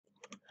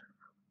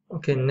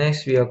Okay,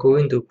 next we are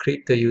going to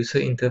create the user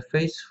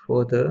interface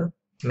for the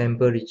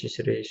member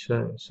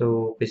registration.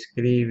 So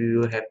basically we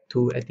will have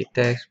two edit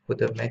tags for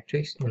the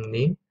matrix and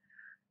name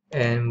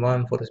and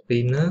one for the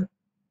spinner.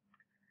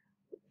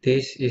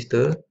 This is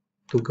the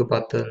toggle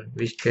button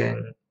which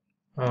can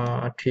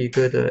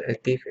trigger the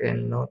active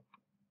and not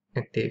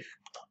active,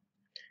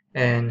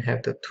 and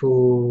have the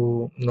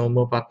two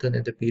normal button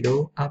at the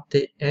below,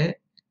 update, add,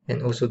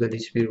 and also the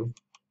list view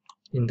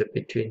in the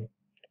between.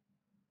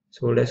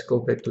 So let's go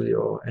back to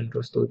your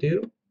Android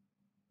Studio.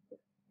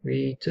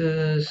 We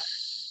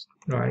just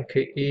right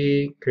click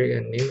it, create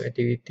a new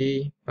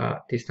activity,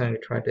 but this time we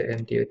try the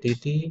empty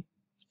activity,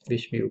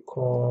 which we'll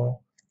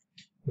call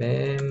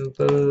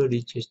member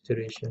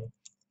registration.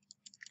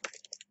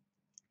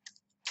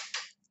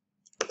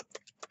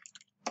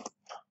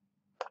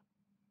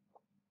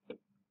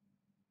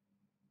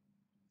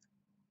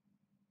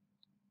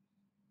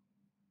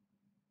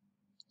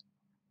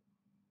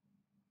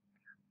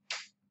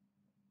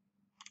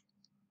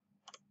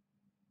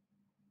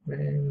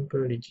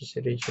 Member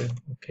registration,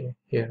 okay,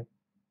 here.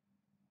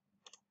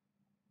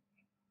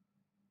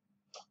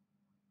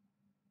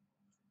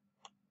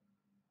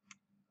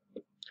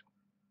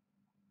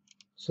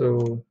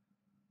 So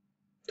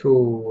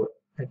to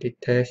edit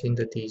text in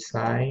the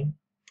design,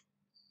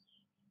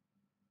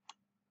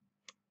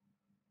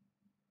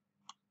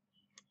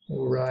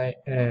 alright,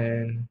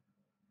 and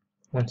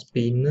one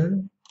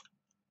spinner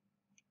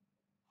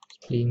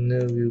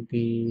will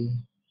be,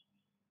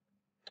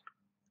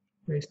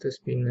 where's the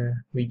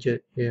spinner widget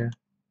here,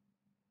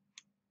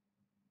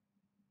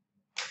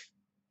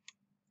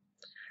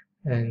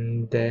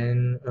 and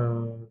then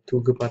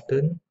toggle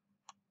button.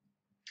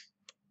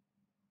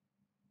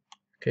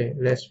 Okay,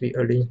 let's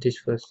rearrange this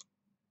first.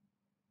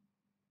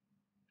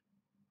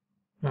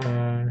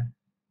 Let's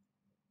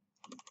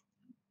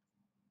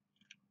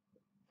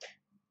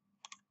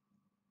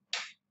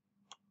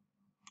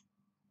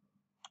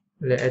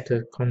add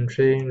the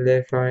constraint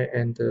left, right,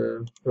 and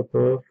the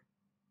above,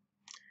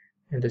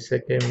 and the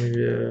second with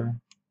the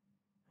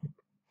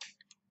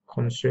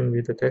constraint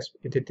with the text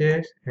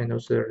editors, and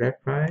also the left,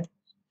 right,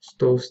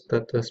 stores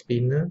the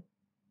spinner,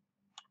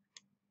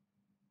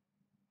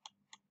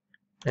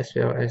 as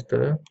well as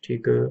the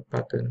toggle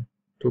button.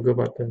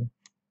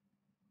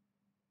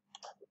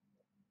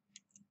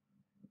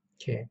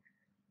 Okay,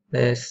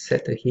 let's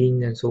set the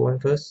hint and so on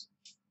first.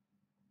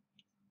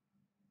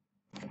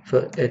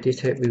 First edit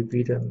tag will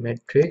be the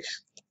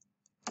matrix.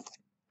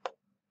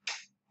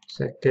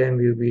 Second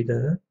will be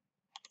the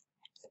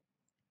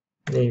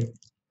name.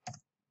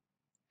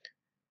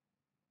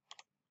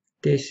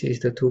 This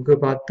is the toggle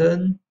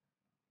button.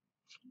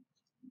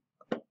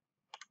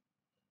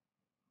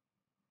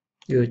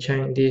 You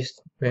change this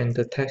when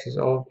the text is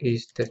off,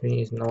 that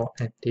means it's not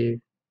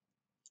active.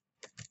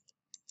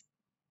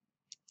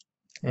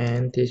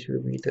 And this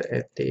will be the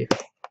active.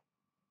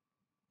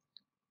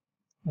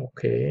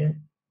 Okay,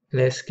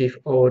 let's give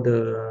all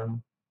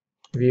the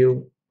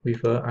view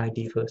with a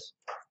ID first.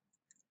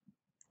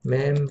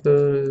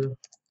 Member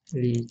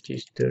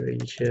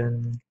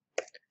registration,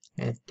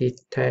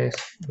 edit text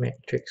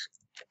matrix.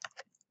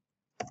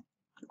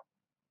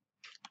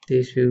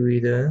 This will be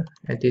the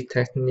edit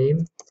text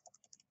name.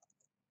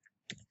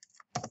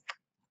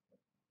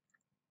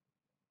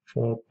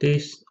 For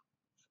this,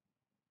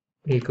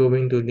 we're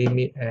going to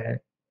limit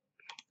at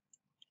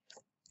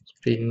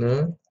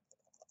spinner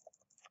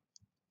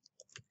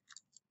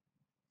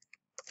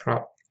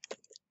prop.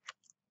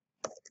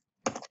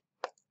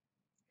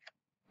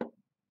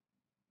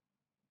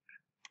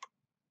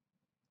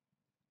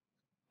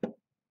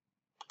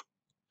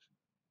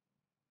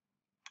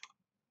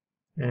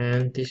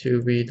 And this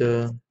will be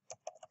the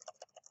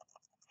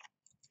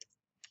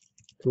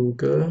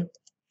toggle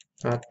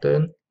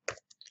button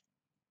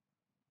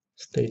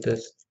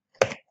status.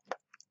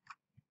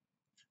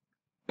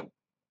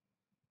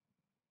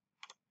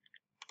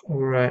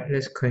 Alright,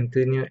 let's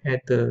continue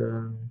at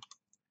the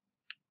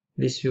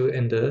list view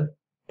and the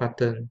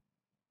button.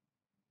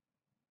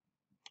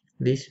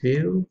 List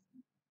view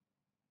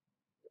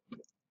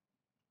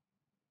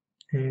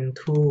and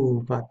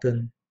two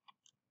button.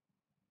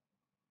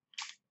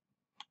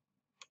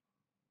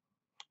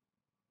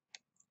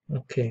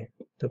 Okay,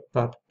 the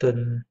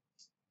button,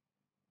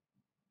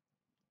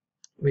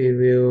 we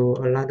will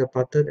align the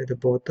button at the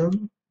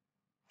bottom,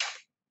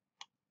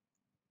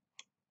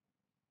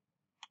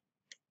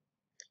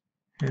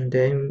 and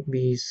then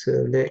we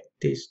select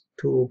these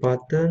two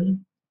buttons,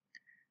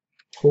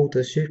 hold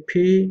the shift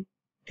key,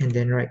 and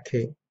then right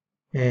click,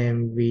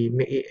 and we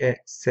make it at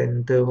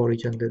center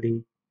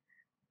horizontally.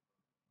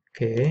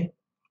 Okay,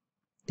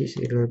 this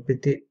is a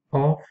bit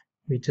off,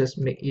 we just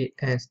make it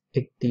as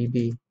 8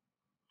 dB.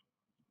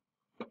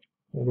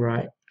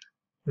 Alright,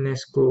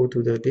 let's go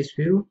to the list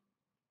view.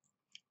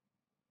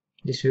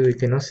 This view you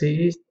cannot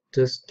see it,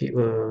 just give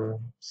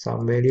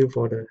some value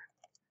for the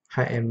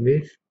height and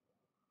width,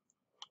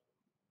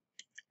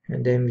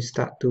 and then we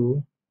start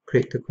to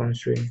create the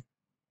constraint.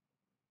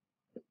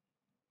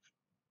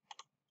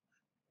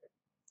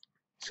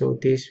 So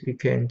this we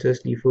can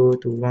just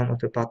default to one of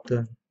the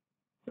button.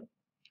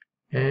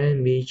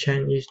 and we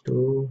change it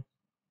to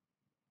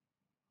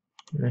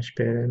mesh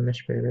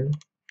parent,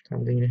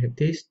 something like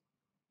this.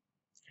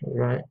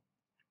 Alright,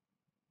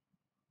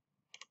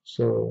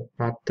 so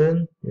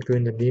pattern we're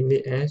going to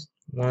limit as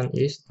one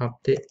is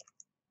update,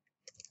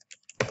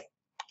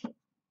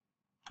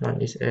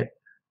 one is add.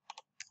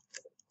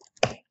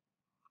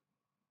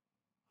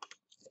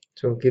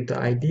 So give the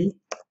ID,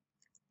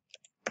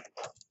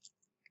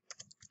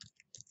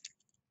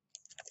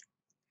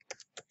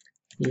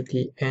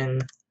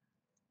 etn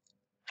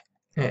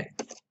add.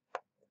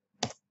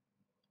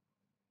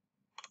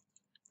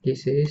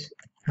 This is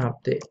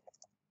update,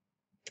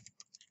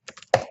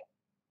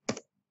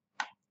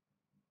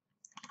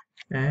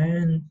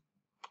 and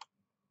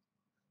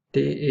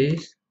this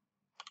is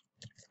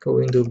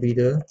going to be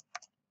the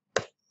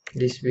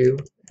this view,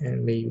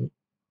 and we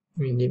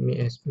name it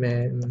as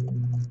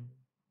members.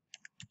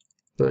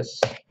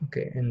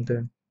 Okay,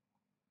 enter.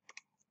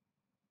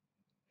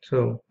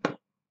 So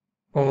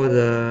all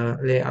the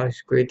layout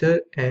is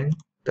created and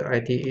the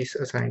ID is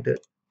assigned.